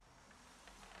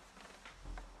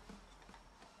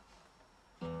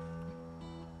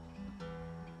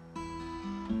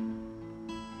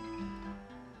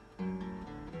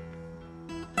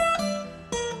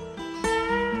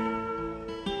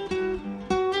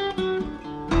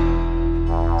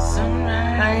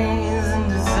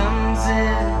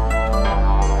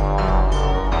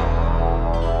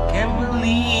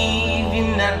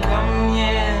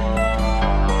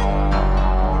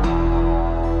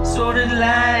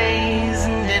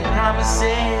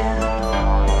promises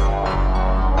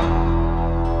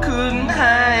couldn't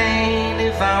hide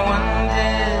if I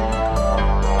wanted.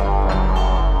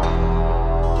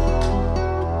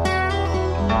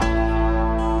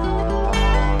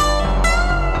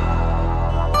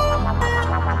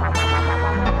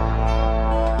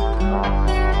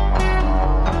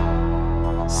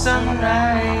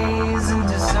 Sunrise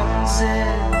into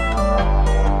sunset.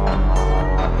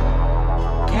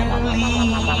 Can't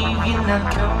believe you're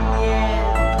not come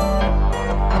yet.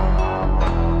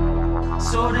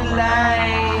 So the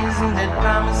lies and the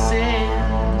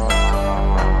promises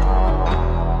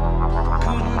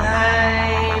couldn't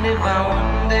hide if I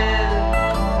wanted.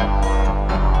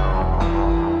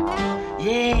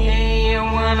 Yeah,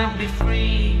 I wanna be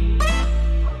free.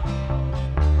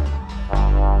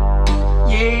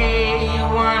 Yeah, you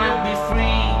wanna be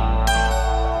free.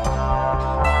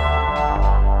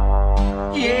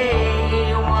 Yeah,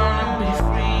 you wanna be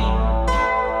free.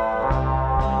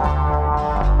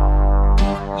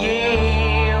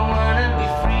 Yeah, you wanna be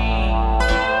free.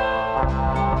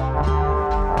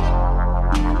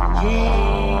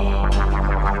 Yeah,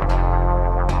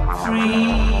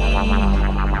 free.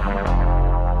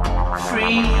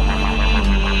 Free.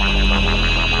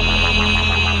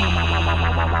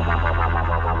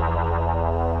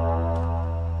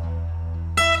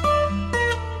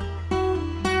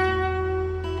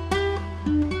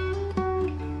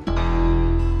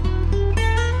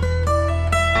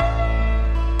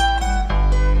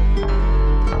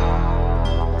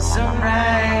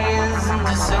 Sunrise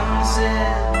into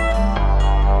sunset.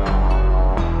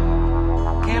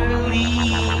 Can't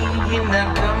believe you're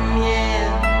not come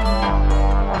yet.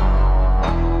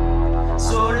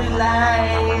 So the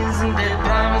lies and the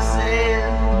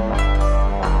promises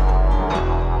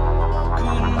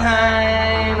couldn't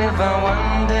hide if I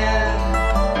wanted.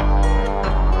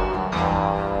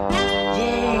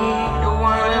 Yeah, I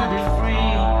wanna be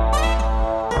free.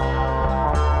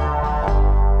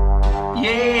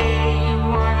 Yeah, you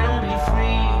wanna be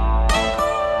free.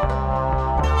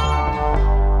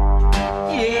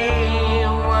 Yeah,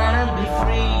 you wanna be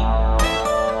free.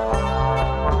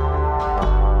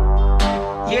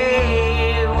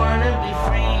 Yeah, you wanna be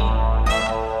free.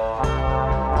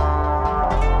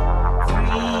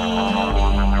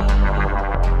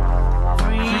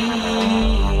 Free.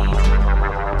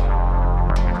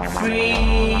 Free. Free.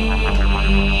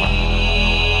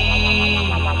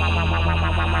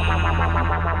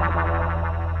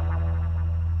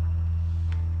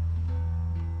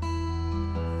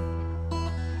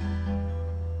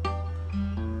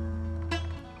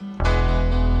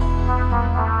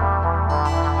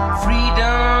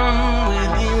 Freedom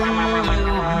within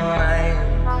your mind.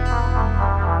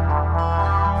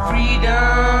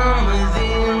 Freedom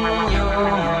within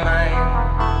your mind.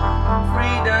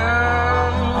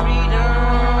 Freedom,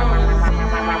 freedom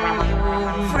within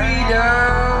your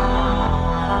freedom.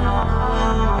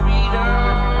 Freedom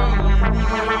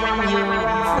within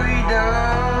your freedom.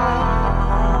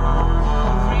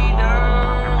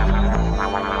 Freedom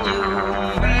within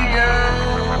your freedom.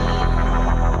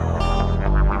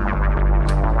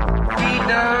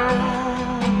 Freedom,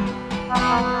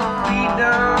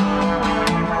 freedom,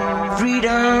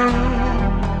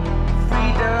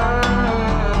 freedom,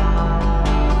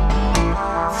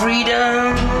 freedom,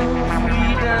 freedom,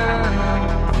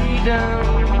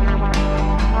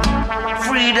 freedom,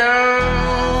 freedom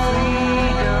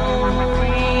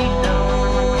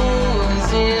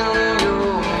is in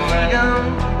your freedom,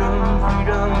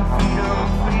 freedom,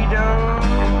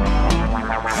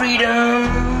 freedom,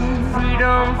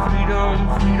 freedom,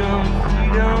 freedom,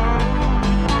 freedom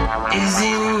is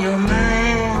in your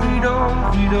mind.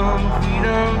 Freedom, freedom,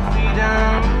 freedom,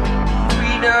 freedom.